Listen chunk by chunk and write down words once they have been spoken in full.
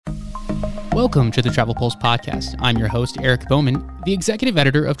Welcome to the Travel Pulse podcast. I'm your host, Eric Bowman, the executive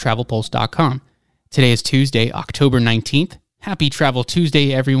editor of TravelPulse.com. Today is Tuesday, October 19th. Happy Travel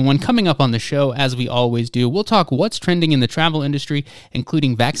Tuesday, everyone. Coming up on the show, as we always do, we'll talk what's trending in the travel industry,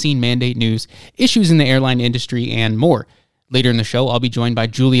 including vaccine mandate news, issues in the airline industry, and more. Later in the show, I'll be joined by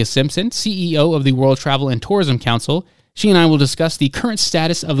Julia Simpson, CEO of the World Travel and Tourism Council. She and I will discuss the current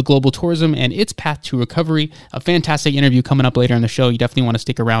status of the global tourism and its path to recovery. A fantastic interview coming up later in the show you definitely want to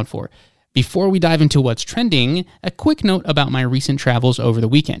stick around for. Before we dive into what's trending, a quick note about my recent travels over the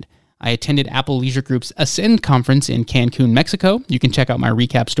weekend. I attended Apple Leisure Group's Ascend conference in Cancun, Mexico. You can check out my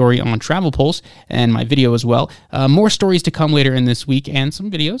recap story on Travel Pulse and my video as well. More stories to come later in this week and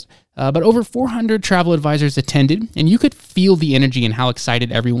some videos. But over 400 travel advisors attended, and you could feel the energy and how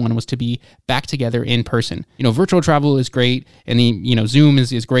excited everyone was to be back together in person. Virtual travel is great, and Zoom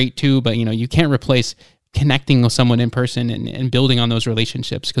is great too, but you can't replace connecting with someone in person and building on those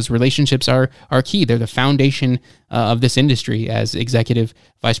relationships, because relationships are key. They're the foundation of this industry, as Executive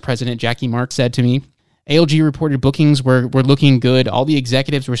Vice President Jackie Mark said to me. ALG reported bookings were looking good. All the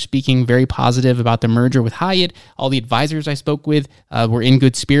executives were speaking very positive about the merger with Hyatt. All the advisors I spoke with were in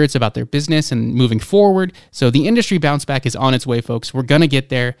good spirits about their business and moving forward. So the industry bounce back is on its way, folks. We're going to get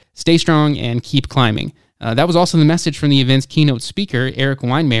there. Stay strong and keep climbing. That was also the message from the event's keynote speaker, Eric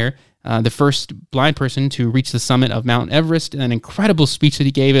Weinmeier, the first blind person to reach the summit of Mount Everest. An incredible speech that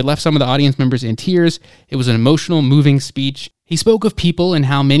he gave. It left some of the audience members in tears. It was an emotional, moving speech. He spoke of people and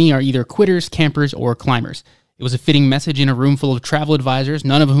how many are either quitters, campers, or climbers. It was a fitting message in a room full of travel advisors,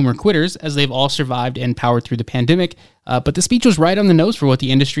 none of whom are quitters, as they've all survived and powered through the pandemic. But the speech was right on the nose for what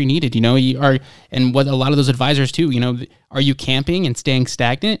the industry needed. And what a lot of those advisors too. Are you camping and staying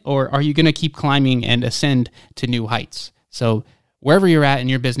stagnant, or are you going to keep climbing and ascend to new heights? So wherever you're at in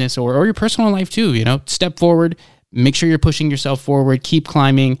your business or your personal life too, step forward, make sure you're pushing yourself forward, keep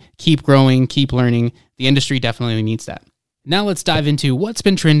climbing, keep growing, keep learning. The industry definitely needs that. Now let's dive into what's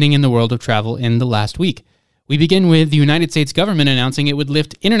been trending in the world of travel in the last week. We begin with the United States government announcing it would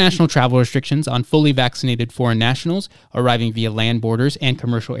lift international travel restrictions on fully vaccinated foreign nationals arriving via land borders and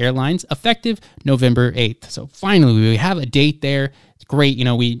commercial airlines effective November 8th. So finally, we have a date there. It's great.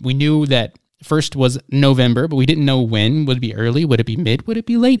 We knew that first was November, but we didn't know when. Would it be early? Would it be mid? Would it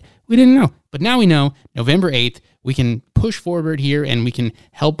be late? We didn't know. But now we know November 8th, we can push forward here and we can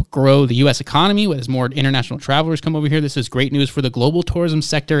help grow the U.S. economy as more international travelers come over here. This is great news for the global tourism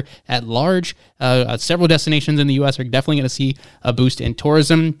sector at large. Several destinations in the U.S. are definitely going to see a boost in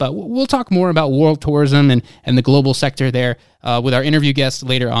tourism, but we'll talk more about world tourism and the global sector there with our interview guests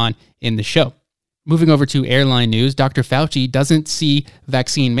later on in the show. Moving over to airline news, Dr. Fauci doesn't see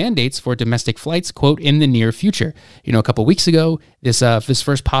vaccine mandates for domestic flights, quote, in the near future. A couple weeks ago, this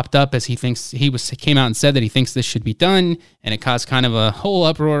first popped up as he came out and said that he thinks this should be done, and it caused kind of a whole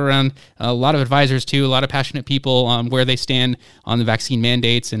uproar around a lot of advisors too, a lot of passionate people on where they stand on the vaccine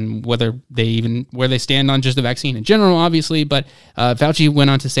mandates and where they stand on just the vaccine in general, obviously. But Fauci went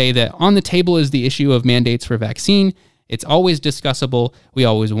on to say that on the table is the issue of mandates for vaccine. It's always discussable. We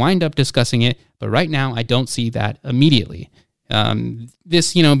always wind up discussing it, but right now I don't see that immediately.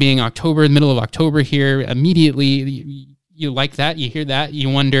 This, being October, middle of October here, immediately you like that, you hear that, you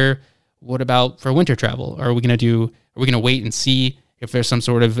wonder, what about for winter travel? Are we going to wait and see if there's some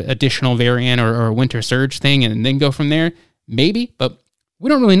sort of additional variant or a winter surge thing and then go from there? Maybe, but we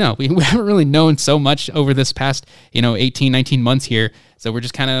don't really know. We haven't really known so much over this past, 18, 19 months here. So we're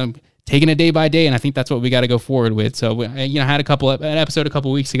just kind of taking it day by day, and I think that's what we got to go forward with. So, I had an episode a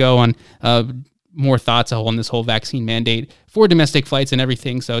couple weeks ago on more thoughts on this whole vaccine mandate for domestic flights and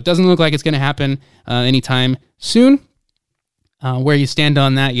everything. So it doesn't look like it's going to happen anytime soon. Where you stand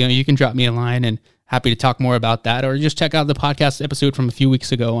on that, you can drop me a line, and happy to talk more about that, or just check out the podcast episode from a few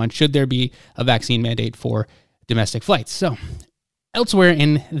weeks ago on should there be a vaccine mandate for domestic flights. So, elsewhere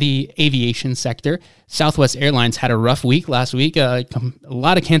in the aviation sector, Southwest Airlines had a rough week last week. A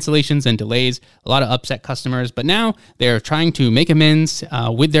lot of cancellations and delays, a lot of upset customers, but now they're trying to make amends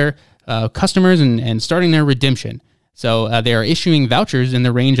with their customers and starting their redemption. So they are issuing vouchers in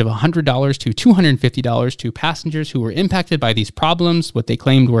the range of $100 to $250 to passengers who were impacted by these problems, what they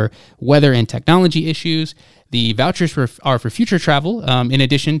claimed were weather and technology issues. The vouchers are for future travel, in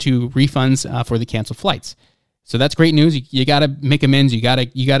addition to refunds for the canceled flights. So that's great news. You got to make amends. You got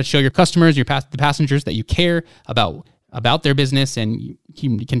to show your customers, the passengers, that you care about their business, and you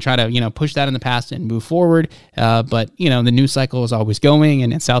can try to push that in the past and move forward. But the news cycle is always going,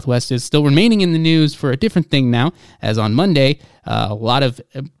 and Southwest is still remaining in the news for a different thing now. As on Monday, a lot of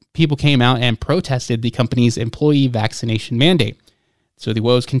people came out and protested the company's employee vaccination mandate. So the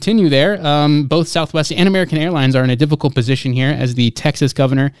woes continue there. Both Southwest and American Airlines are in a difficult position here as the Texas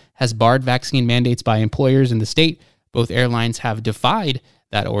governor has barred vaccine mandates by employers in the state. Both airlines have defied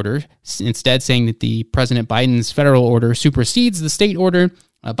that order, instead saying that the President Biden's federal order supersedes the state order.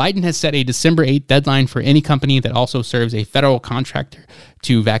 Biden has set a December 8th deadline for any company that also serves a federal contractor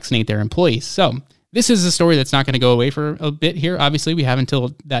to vaccinate their employees. So this is a story that's not going to go away for a bit here. Obviously, we have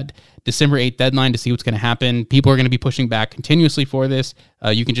until that December 8th deadline to see what's going to happen. People are going to be pushing back continuously for this.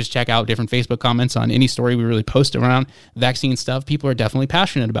 You can just check out different Facebook comments on any story we really post around vaccine stuff. People are definitely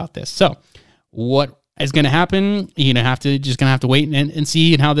passionate about this. So what is going to happen? You're going to have to wait and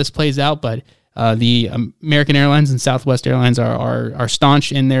see and how this plays out. But the American Airlines and Southwest Airlines are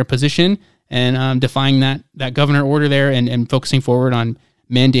staunch in their position and defying that governor order there and focusing forward on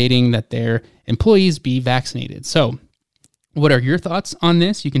mandating that their employees be vaccinated. So what are your thoughts on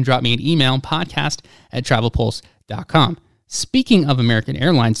this? You can drop me an email, podcast@travelpulse.com. Speaking of American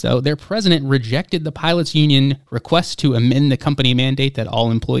Airlines, though, their president rejected the pilots union request to amend the company mandate that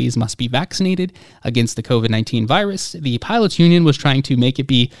all employees must be vaccinated against the COVID-19 virus. The pilots union was trying to make it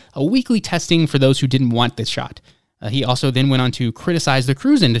be a weekly testing for those who didn't want this shot. He also then went on to criticize the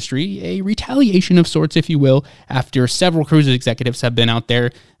cruise industry, a retaliation of sorts, if you will, after several cruise executives have been out there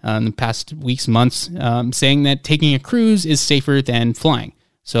in the past weeks, months, saying that taking a cruise is safer than flying.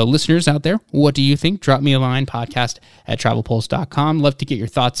 So listeners out there, what do you think? Drop me a line, podcast@travelpulse.com. Love to get your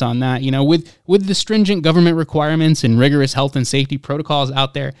thoughts on that. With the stringent government requirements and rigorous health and safety protocols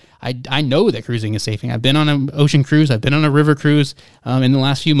out there, I know that cruising is safe. I've been on an ocean cruise. I've been on a river cruise in the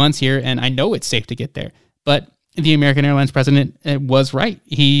last few months here, and I know it's safe to get there. But the American Airlines president was right.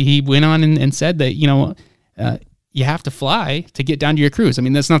 He went on and said that, you have to fly to get down to your cruise. I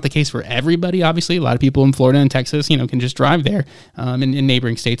mean, that's not the case for everybody, obviously. A lot of people in Florida and Texas, can just drive there, in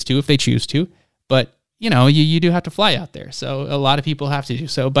neighboring states too, if they choose to. But, you do have to fly out there. So a lot of people have to do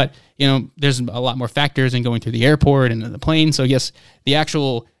so. But, there's a lot more factors in going through the airport and the plane. So yes, the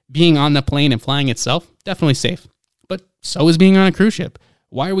actual being on the plane and flying itself, definitely safe. But so is being on a cruise ship.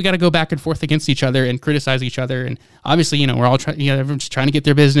 Why are we got to go back and forth against each other and criticize each other? And obviously, we're all everyone's trying to get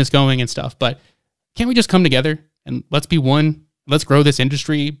their business going and stuff. But can't we just come together and let's be one? Let's grow this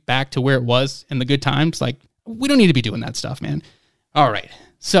industry back to where it was in the good times. Like, we don't need to be doing that stuff, man. All right.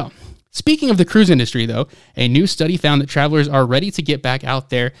 So speaking of the cruise industry, though, a new study found that travelers are ready to get back out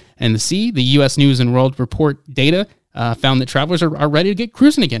there in the sea. The U.S. News and World Report data found that travelers are ready to get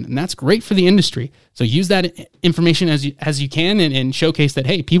cruising again, and that's great for the industry. So use that information as you can and showcase that,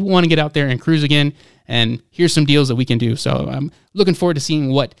 hey, people want to get out there and cruise again, and here's some deals that we can do. So I'm looking forward to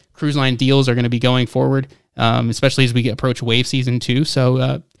seeing what cruise line deals are going to be going forward, especially as we approach wave season 2.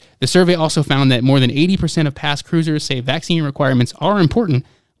 So the survey also found that more than 80% of past cruisers say vaccine requirements are important,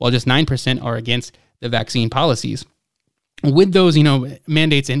 while just 9% are against the vaccine policies. With those,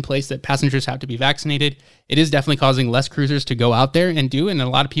 mandates in place that passengers have to be vaccinated, it is definitely causing less cruisers to go out there and do. And a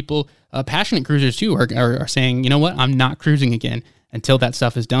lot of people, passionate cruisers too, are saying, you know what, I'm not cruising again until that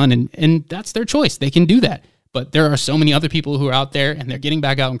stuff is done. And that's their choice. They can do that. But there are so many other people who are out there and they're getting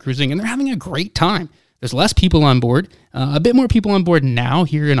back out and cruising and they're having a great time. There's less people on board, a bit more people on board now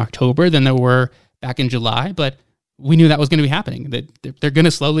here in October than there were back in July. But we knew that was going to be happening, that they're going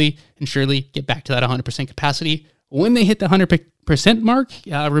to slowly and surely get back to that 100% capacity. When they hit the 100% mark,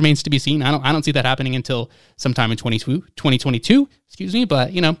 remains to be seen. I don't see that happening until sometime in 2022. Excuse me,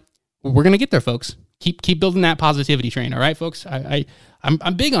 but we're gonna get there, folks. Keep building that positivity train. All right, folks. I'm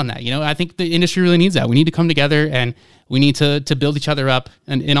big on that. I think the industry really needs that. We need to come together and we need to build each other up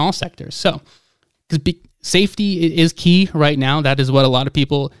in all sectors. So, because safety is key right now. That is what a lot of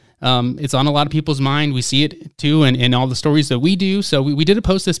people. It's on a lot of people's mind. We see it too, in all the stories that we do. So we did a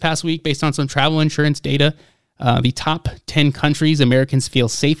post this past week based on some travel insurance data. The top 10 countries Americans feel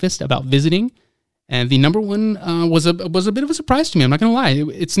safest about visiting. And the number one was a bit of a surprise to me. I'm not going to lie.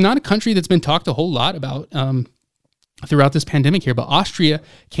 It's not a country that's been talked a whole lot about throughout this pandemic here, but Austria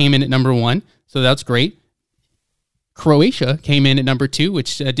came in at number 1. So that's great. Croatia came in at number 2,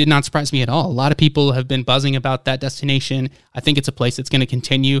 which did not surprise me at all. A lot of people have been buzzing about that destination. I think it's a place that's going to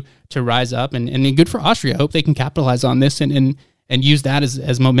continue to rise up and good for Austria. I hope they can capitalize on this and use that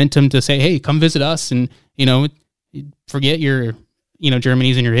as momentum to say, hey, come visit us and, forget your,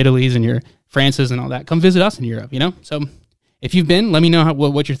 Germanys and your Italys and your Frances and all that. Come visit us in Europe, So if you've been, let me know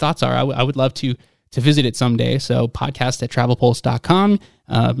what your thoughts are. I would love to visit it someday. So podcast@travelpulse.com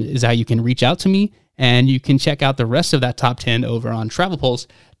is how you can reach out to me. And you can check out the rest of that top 10 over on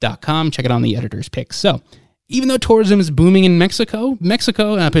travelpulse.com. Check it on the editor's picks. So even though tourism is booming in Mexico,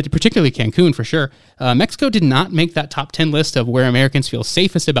 particularly Cancun for sure, Mexico did not make that top 10 list of where Americans feel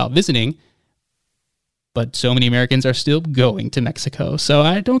safest about visiting. but so many Americans are still going to Mexico. So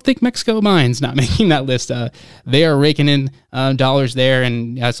I don't think Mexico minds not making that list. They are raking in dollars there,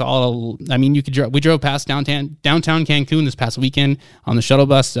 and that's all. I mean, we drove past downtown Cancun this past weekend on the shuttle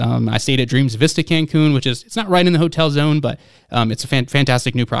bus. I stayed at Dreams Vista Cancun, it's not right in the hotel zone, but it's a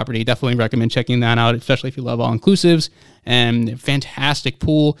fantastic new property. Definitely recommend checking that out, especially if you love all inclusives. And fantastic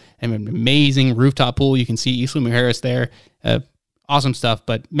pool, and an amazing rooftop pool. You can see Isla Mujeres there. Awesome stuff.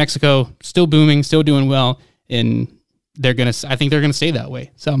 But Mexico still booming, still doing well, and I think they're gonna stay that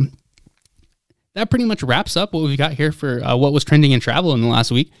way. So that pretty much wraps up what we've got here for what was trending in travel in the last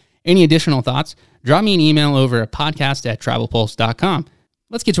week. Any additional thoughts? Drop me an email over at podcast@travelpulse.com.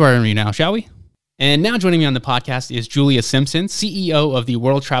 Let's get to our interview now, shall we? And now joining me on the podcast is Julia Simpson, CEO of the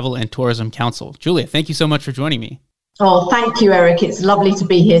World Travel and Tourism Council. Julia, thank you so much for joining me. Oh, thank you, Eric. It's lovely to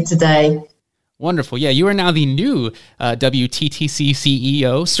be here today. Wonderful. Yeah, you are now the new WTTC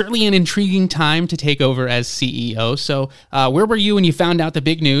CEO. Certainly an intriguing time to take over as CEO. So where were you when you found out the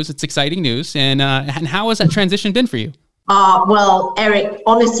big news? It's exciting news. And how has that transition been for you? Well, Eric,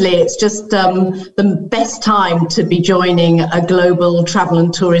 honestly, it's just the best time to be joining a global travel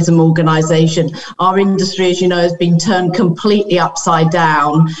and tourism organization. Our industry, as you know, has been turned completely upside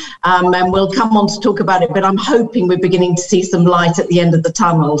down, and we'll come on to talk about it, but I'm hoping we're beginning to see some light at the end of the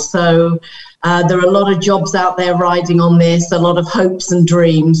tunnel. So there are a lot of jobs out there riding on this, a lot of hopes and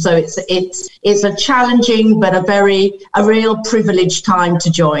dreams. So it's a challenging but a real privileged time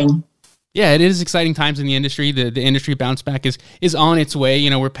to join. Yeah, it is exciting times in the industry. The industry bounce back is on its way. You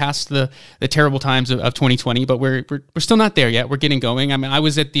know, we're past the terrible times of 2020, but we're still not there yet. We're getting going. I mean, I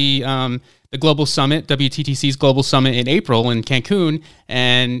was at the Global Summit, WTTC's Global Summit in April in Cancun,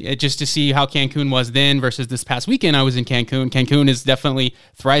 and just to see how Cancun was then versus this past weekend I was in Cancun. Cancun is definitely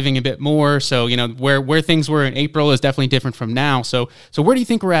thriving a bit more. So, you know, where things were in April is definitely different from now. So where do you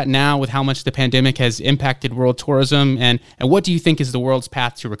think we're at now with how much the pandemic has impacted world tourism, and what do you think is the world's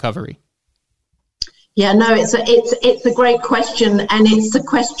path to recovery? Yeah, no, it's a great question, and it's a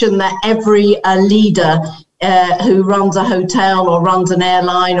question that every leader who runs a hotel or runs an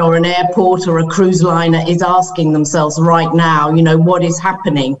airline or an airport or a cruise liner is asking themselves right now, you know, what is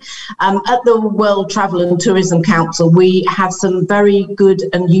happening? At the World Travel and Tourism Council, we have some very good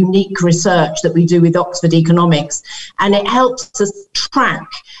and unique research that we do with Oxford Economics, and it helps us track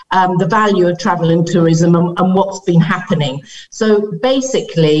the value of travel and tourism and what's been happening. So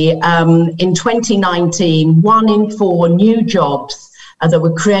basically, in 2019, 1 in 4 new jobs that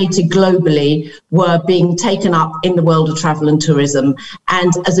were created globally were being taken up in the world of travel and tourism.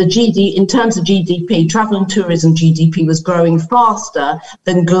 And in terms of GDP, travel and tourism GDP was growing faster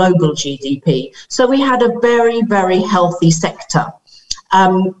than global GDP. So we had a very, very healthy sector.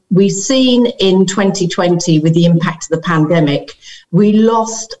 We've seen in 2020, with the impact of the pandemic, we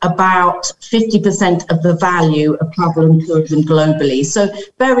lost about 50% of the value of travel and tourism globally. So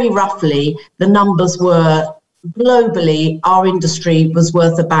very roughly, the numbers were globally, our industry was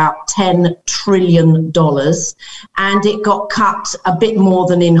worth about $10 trillion, and it got cut a bit more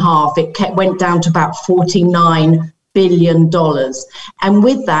than in half. It went down to about $49 billion. And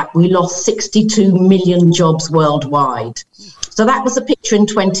with that, we lost 62 million jobs worldwide. So that was the picture in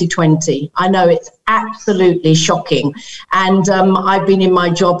 2020. I know it's absolutely shocking. And I've been in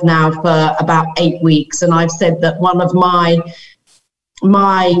my job now for about 8 weeks, and I've said that one of my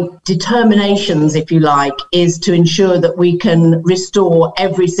determinations, if you like, is to ensure that we can restore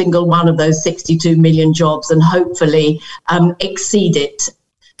every single one of those 62 million jobs and hopefully exceed it.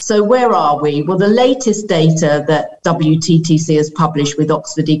 So where are we? Well, the latest data that WTTC has published with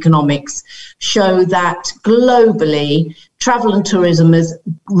Oxford Economics show that globally, travel and tourism has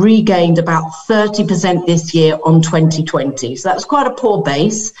regained about 30% this year on 2020. So that's quite a poor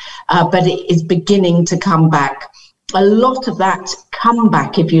base, but it is beginning to come back. A lot of that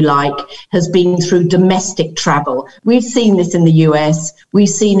comeback, if you like, has been through domestic travel. We've seen this in the US, we've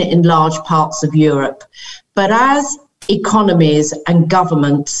seen it in large parts of Europe. But as economies and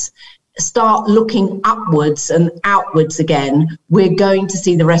governments start looking upwards and outwards again, we're going to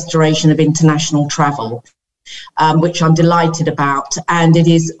see the restoration of international travel, which I'm delighted about. And it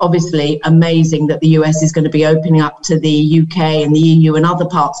is obviously amazing that the US is going to be opening up to the UK and the EU and other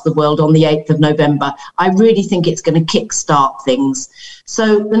parts of the world on the 8th of November. I really think it's going to kickstart things.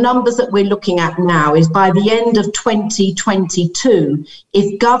 So the numbers that we're looking at now is by the end of 2022,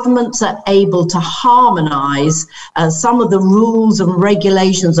 if governments are able to harmonise some of the rules and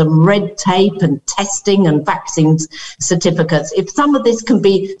regulations and red tape and testing and vaccine certificates, if some of this can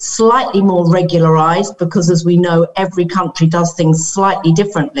be slightly more regularised, because as we know, every country does things slightly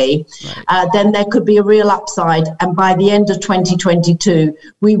differently, then there could be a real upside. And by the end of 2022,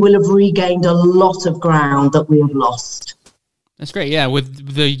 we will have regained a lot of ground that we have lost. That's great. Yeah,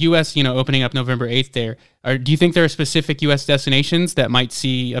 with the U.S., opening up November 8th there, do you think there are specific U.S. destinations that might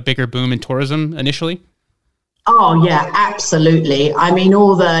see a bigger boom in tourism initially? Oh yeah, absolutely. I mean,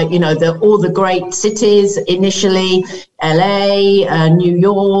 all the great cities initially, LA, New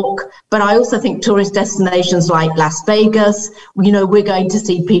York, but I also think tourist destinations like Las Vegas, we're going to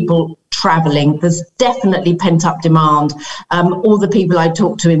see people traveling. There's definitely pent up demand. All the people I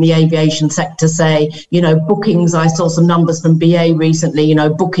talk to in the aviation sector say, bookings, I saw some numbers from BA recently,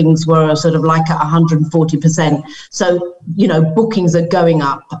 bookings were sort of like at 140%. So, bookings are going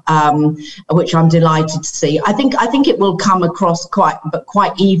up, which I'm delighted to see. I think it will come across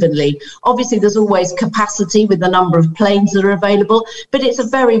quite evenly. Obviously, there's always capacity with the number of planes that are available, but it's a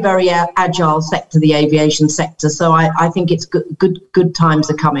very, very agile sector, the aviation sector. So I think it's good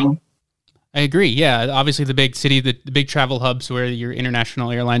times are coming. I agree. Yeah, obviously the big city, the big travel hubs where your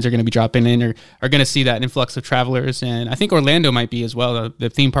international airlines are going to be dropping in are going to see that influx of travelers. And I think Orlando might be as well. The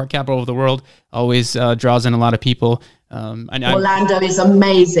theme park capital of the world always draws in a lot of people. Orlando is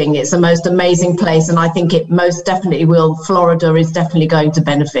amazing. It's the most amazing place. And I think it most definitely will. Florida is definitely going to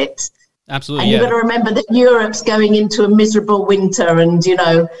benefit. Absolutely. And you've got to remember that Europe's going into a miserable winter, and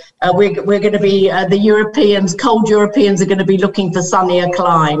we're going to be cold Europeans are going to be looking for sunnier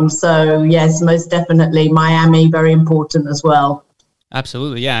climes. So yes, most definitely Miami, very important as well.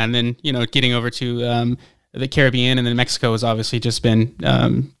 Absolutely, yeah. And then getting over to the Caribbean, and then Mexico has obviously just been.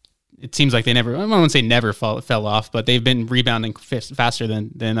 It seems like I won't say never fell off, but they've been rebounding faster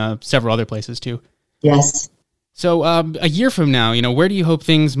than several other places too. Yes. So a year from now, where do you hope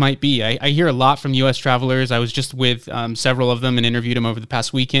things might be? I hear a lot from U.S. travelers. I was just with several of them and interviewed them over the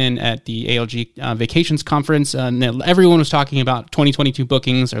past weekend at the ALG Vacations Conference. And everyone was talking about 2022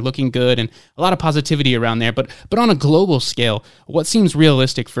 bookings are looking good and a lot of positivity around there. But on a global scale, what seems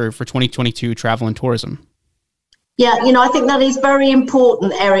realistic for 2022 travel and tourism? Yeah, I think that is very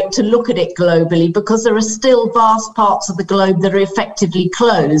important, Eric, to look at it globally, because there are still vast parts of the globe that are effectively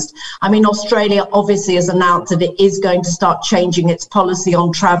closed. I mean, Australia obviously has announced that it is going to start changing its policy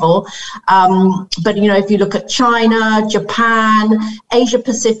on travel. But, if you look at China, Japan, Asia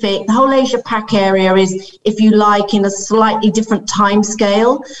Pacific, the whole Asia Pac area is, if you like, in a slightly different time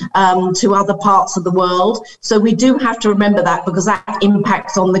scale to other parts of the world. So we do have to remember that, because that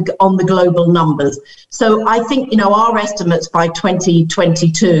impacts on the global numbers. So I think, our estimates by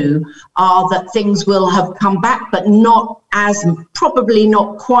 2022 are that things will have come back, but probably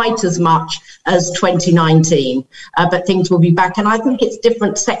not quite as much as 2019, but things will be back. And I think it's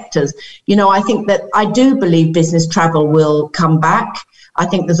different sectors. I do believe business travel will come back. I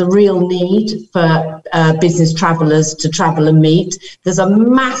think there's a real need for business travelers to travel and meet. There's a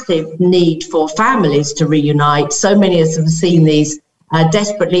massive need for families to reunite. So many of us have seen these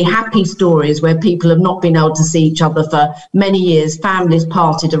desperately happy stories where people have not been able to see each other for many years, families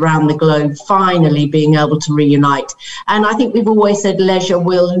parted around the globe, finally being able to reunite. And I think we've always said leisure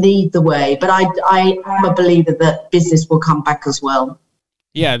will lead the way, but I am a believer that business will come back as well.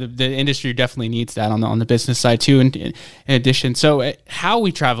 Yeah, the industry definitely needs that on the business side too. In addition, so how we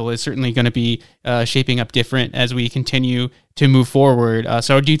travel is certainly going to be shaping up different as we continue to move forward.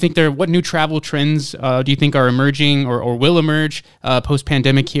 So, do you think what new travel trends do you think are emerging or will emerge post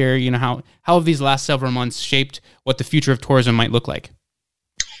pandemic here? How have these last several months shaped what the future of tourism might look like?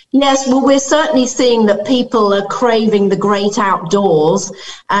 Yes, well, we're certainly seeing that people are craving the great outdoors,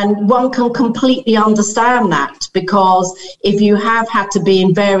 and one can completely understand that, because if you have had to be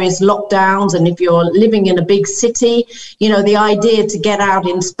in various lockdowns and if you're living in a big city, the idea to get out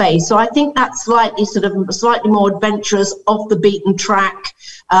in space. So I think that slightly more adventurous, off the beaten track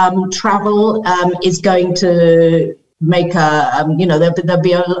travel is going to make there'll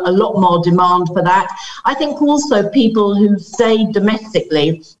be a lot more demand for that. I think also people who stayed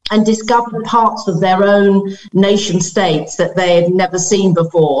domestically and discovered parts of their own nation states that they had never seen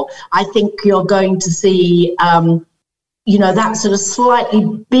before. I think you're going to see that sort of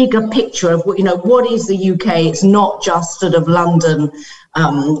slightly bigger picture of what is the UK. It's not just sort of London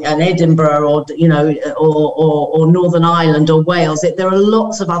and Edinburgh, or or Northern Ireland or Wales. There are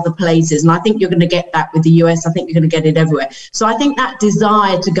lots of other places, and I think you're going to get that with the US. I think you're going to get it everywhere. So I think that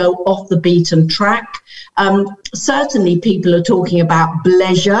desire to go off the beaten track. Certainly, people are talking about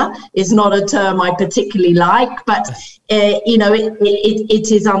bleisure. Is not a term I particularly like, but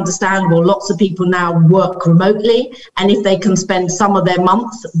it is understandable. Lots of people now work remotely, and if they can spend some of their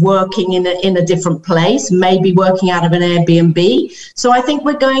month working in a different place, maybe working out of an Airbnb. So I think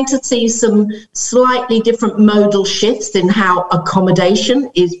we're going to see some slightly different modal shifts in how accommodation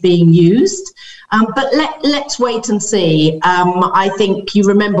is being used. But let's wait and see. I think you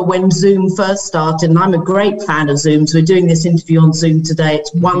remember when Zoom first started, and I'm a great fan of Zoom. So we're doing this interview on Zoom today.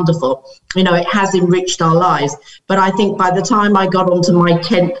 It's wonderful. It has enriched our lives. But I think by the time I got onto my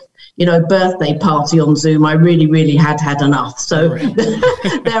 10th birthday party on Zoom, I really had enough. So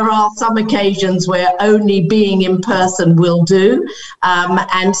there are some occasions where only being in person will do.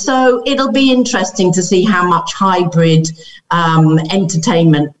 And so it'll be interesting to see how much hybrid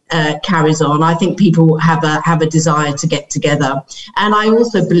entertainment carries on. I think people have a desire to get together. And I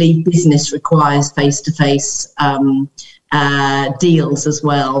also believe business requires face-to-face deals as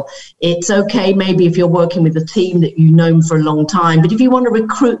well. It's okay maybe if you're working with a team that you've known for a long time, but if you want to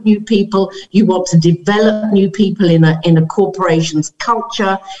recruit new people, you want to develop new people in a corporation's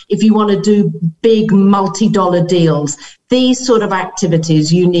culture, if you want to do big multi-dollar deals, these sort of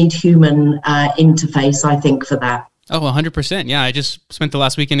activities, you need human interface, I think, for that. Oh, 100%. Yeah, I just spent the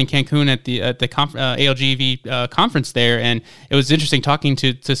last weekend in Cancun at the ALGV conference there, and it was interesting talking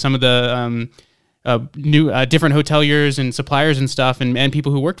to some of the new different hoteliers and suppliers and stuff, and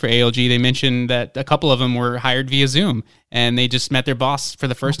people who worked for ALG. They mentioned that a couple of them were hired via Zoom, and they just met their boss for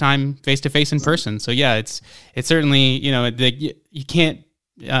the first time face to face in person. So yeah, it's certainly you can't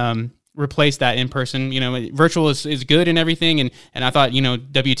replace that in person. Virtual is good and everything, and I thought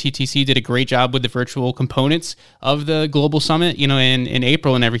WTTC did a great job with the virtual components of the global summit in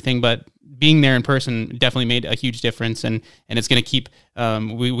April and everything, but being there in person definitely made a huge difference, and it's going to keep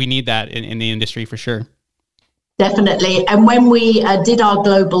we need that in the industry for sure. Definitely. And when we did our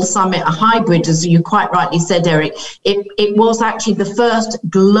global summit, a hybrid, as you quite rightly said, Eric, it was actually the first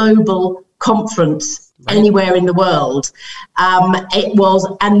global conference anywhere in the world. It was,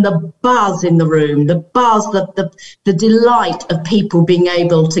 and the buzz in the room, the delight of people being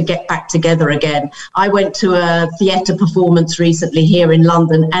able to get back together again. I went to a theatre performance recently here in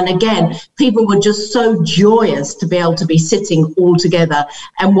London, and again, people were just so joyous to be able to be sitting all together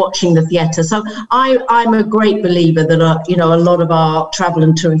and watching the theatre. So I'm a great believer that a lot of our travel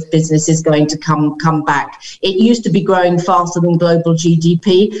and tourist business is going to come back. It used to be growing faster than global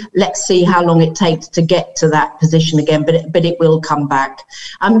GDP. Let's see how long it takes to get to that position again, but it will come back.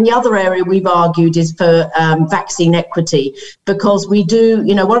 The other area we've argued is for vaccine equity, because we do,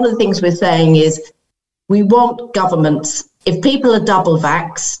 one of the things we're saying is we want governments, if people are double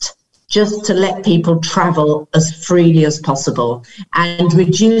vaxxed, just to let people travel as freely as possible and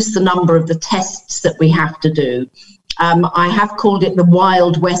reduce the number of the tests that we have to do. I have called it the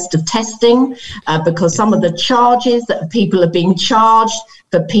Wild West of testing because some of the charges that people are being charged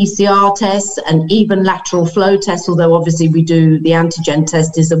for PCR tests and even lateral flow tests, although obviously we do the antigen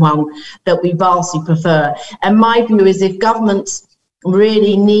test is the one that we vastly prefer. And my view is if governments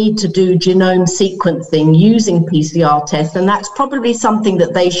really need to do genome sequencing using PCR tests, and that's probably something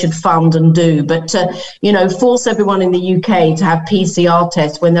that they should fund and do. But to, force everyone in the UK to have PCR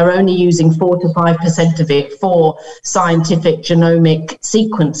tests when they're only using 4 to 5% of it for scientific genomic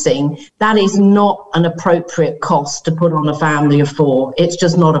sequencing, that is not an appropriate cost to put on a family of 4. It's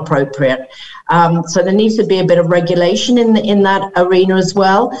just not appropriate. So there needs to be a bit of regulation in that arena as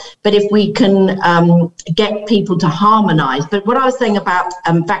well. But if we can get people to harmonise. But what I was saying about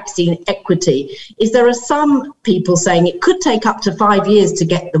vaccine equity is there are some people saying it could take up to 5 years to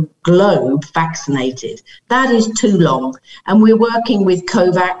get the globe vaccinated. That is too long. And we're working with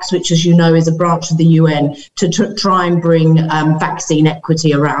COVAX, which, as you know, is a branch of the UN, to try and bring vaccine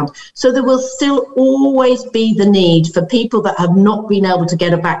equity around. So there will still always be the need for people that have not been able to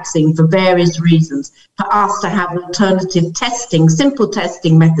get a vaccine for various reasons, for us to have alternative testing, simple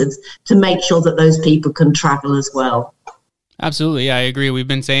testing methods to make sure that those people can travel as well. Absolutely. I agree. We've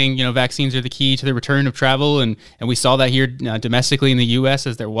been saying, vaccines are the key to the return of travel. And we saw that here domestically in the U.S.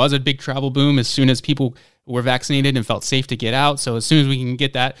 as there was a big travel boom as soon as people were vaccinated and felt safe to get out. So as soon as we can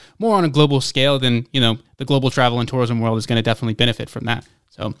get that more on a global scale, then, the global travel and tourism world is going to definitely benefit from that.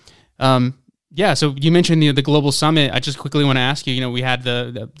 So Yeah, so you mentioned the global summit. I just quickly want to ask you, we had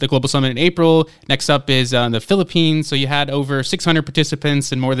the global summit in April. Next up is the Philippines. So you had over 600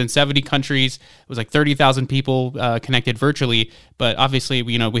 participants in more than 70 countries. It was like 30,000 people connected virtually. But obviously,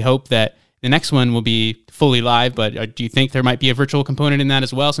 we hope that the next one will be fully live. But do you think there might be a virtual component in that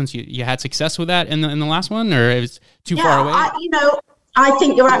as well, since you had success with that in the last one, or it was too far away? I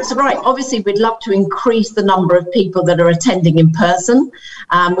think you're absolutely right. Obviously, we'd love to increase the number of people that are attending in person.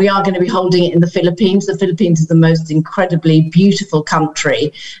 We are going to be holding it in the Philippines. The Philippines is the most incredibly beautiful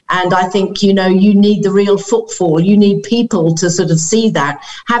country. And I think, you need the real footfall. You need people to sort of see that.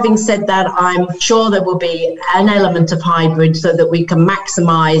 Having said that, I'm sure there will be an element of hybrid so that we can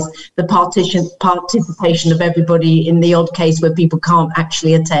maximize the participation of everybody in the odd case where people can't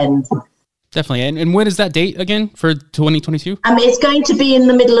actually attend. Definitely. And when is that date again for 2022? It's going to be in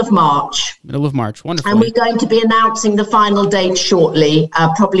the middle of March. Middle of March. Wonderful. And we're going to be announcing the final date shortly,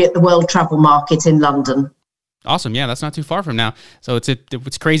 probably at the World Travel Market in London. Awesome. Yeah, that's not too far from now. So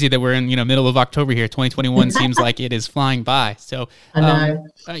it's crazy that we're in middle of October here. 2021 seems like it is flying by. So I know.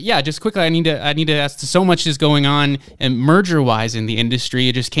 Just quickly, I need to ask. So much is going on and merger wise in the industry.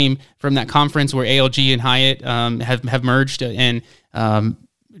 It just came from that conference where ALG and Hyatt have merged and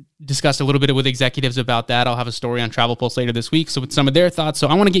discussed a little bit with executives about that. I'll have a story on Travel Pulse later this week, so with some of their thoughts. So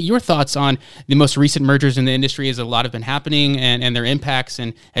I want to get your thoughts on the most recent mergers in the industry, as a lot have been happening, and their impacts.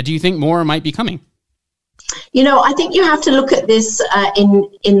 And do you think more might be coming? I think you have to look at this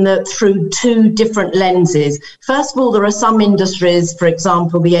through two different lenses. First of all, there are some industries, for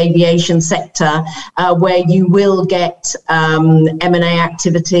example, the aviation sector, where you will get M&A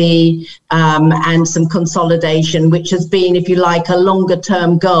activity and some consolidation, which has been, if you like, a longer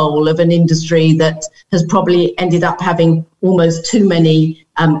term goal of an industry that has probably ended up having almost too many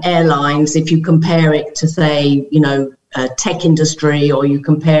airlines if you compare it to, say, tech industry, or you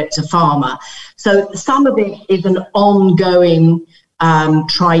compare it to pharma. So some of it is an ongoing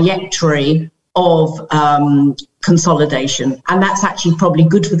trajectory of consolidation, and that's actually probably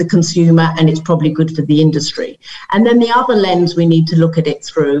good for the consumer, and it's probably good for the industry. And then the other lens we need to look at it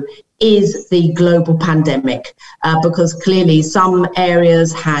through is the global pandemic, because clearly some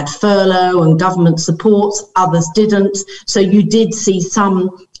areas had furlough and government supports, others didn't. So you did see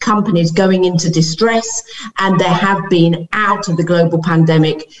some companies going into distress, and there have been, out of the global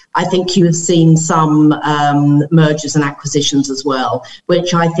pandemic, I think you have seen some mergers and acquisitions as well,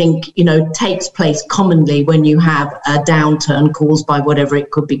 which I think, takes place commonly when you have a downturn caused by whatever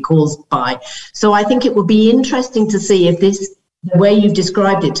it could be caused by. So I think it would be interesting to see if this, the way you've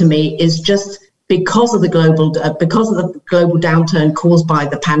described it to me, is just because of the global downturn caused by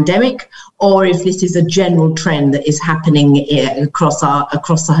the pandemic, or if this is a general trend that is happening across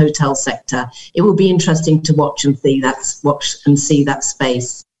the hotel sector. It will be interesting to watch and see that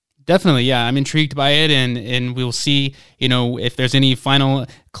space. Definitely, yeah. I'm intrigued by it, and we'll see, if there's any final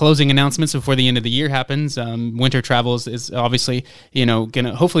closing announcements before the end of the year happens. Winter travel is obviously, going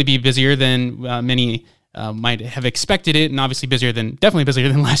to hopefully be busier than many might have expected it, and obviously definitely busier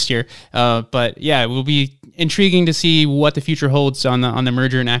than last year. But yeah, it will be intriguing to see what the future holds on the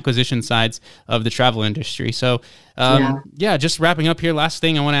merger and acquisition sides of the travel industry. So just wrapping up here, last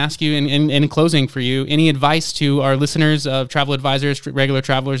thing I want to ask you in closing for you, any advice to our listeners of travel advisors, regular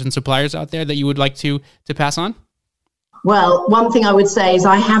travelers and suppliers out there that you would like to pass on? Well, one thing I would say is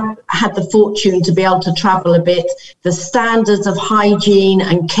I have had the fortune to be able to travel a bit. The standards of hygiene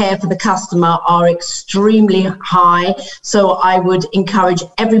and care for the customer are extremely high. So I would encourage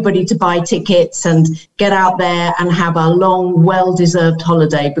everybody to buy tickets and get out there and have a long, well-deserved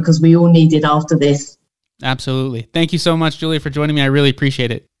holiday, because we all need it after this. Absolutely. Thank you so much, Julia, for joining me. I really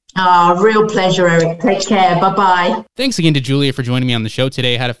appreciate it. Real pleasure, Eric. Take care. Bye-bye. Thanks again to Julia for joining me on the show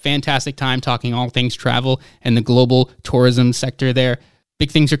today. Had a fantastic time talking all things travel and the global tourism sector there.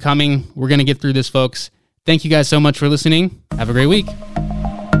 Big things are coming. We're going to get through this, folks. Thank you guys so much for listening. Have a great week.